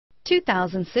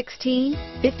2016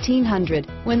 1500.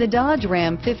 When the Dodge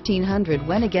Ram 1500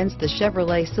 went against the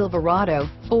Chevrolet Silverado,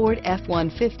 Ford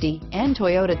F-150, and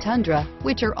Toyota Tundra,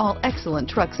 which are all excellent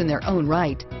trucks in their own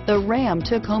right, the Ram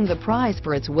took home the prize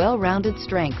for its well-rounded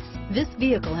strengths. This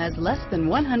vehicle has less than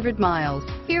 100 miles.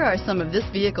 Here are some of this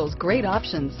vehicle's great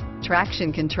options: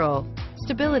 traction control,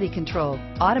 stability control,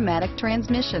 automatic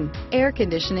transmission, air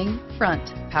conditioning,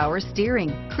 front, power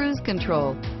steering, cruise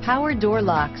control, power door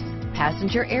locks,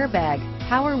 passenger airbag,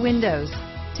 power windows,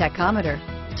 tachometer,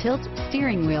 tilt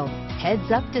steering wheel,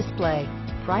 heads-up display,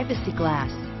 privacy glass,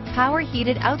 power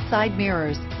heated outside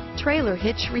mirrors, trailer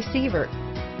hitch receiver,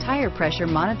 tire pressure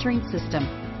monitoring system.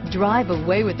 Drive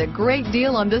away with a great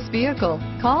deal on this vehicle.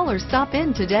 Call or stop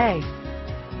in today.